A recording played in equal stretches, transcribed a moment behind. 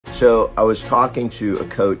So I was talking to a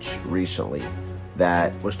coach recently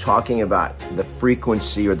that was talking about the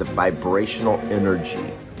frequency or the vibrational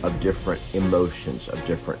energy of different emotions, of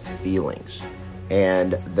different feelings.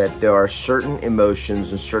 And that there are certain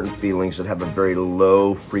emotions and certain feelings that have a very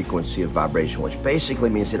low frequency of vibration, which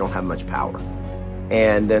basically means they don't have much power.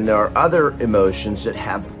 And then there are other emotions that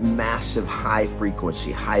have massive high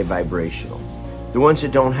frequency, high vibrational. The ones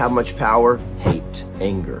that don't have much power: hate,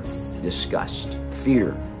 anger, disgust,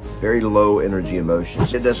 fear, very low energy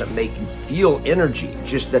emotions. It doesn't make you feel energy,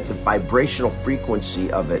 just that the vibrational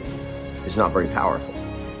frequency of it is not very powerful.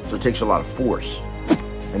 So it takes a lot of force.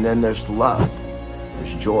 And then there's love,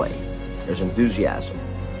 there's joy, there's enthusiasm,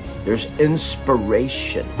 there's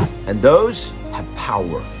inspiration, and those have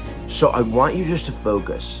power. So I want you just to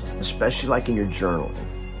focus, especially like in your journaling,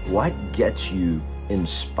 what gets you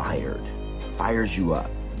inspired, fires you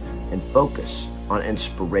up, and focus on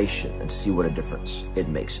inspiration and see what a difference it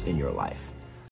makes in your life.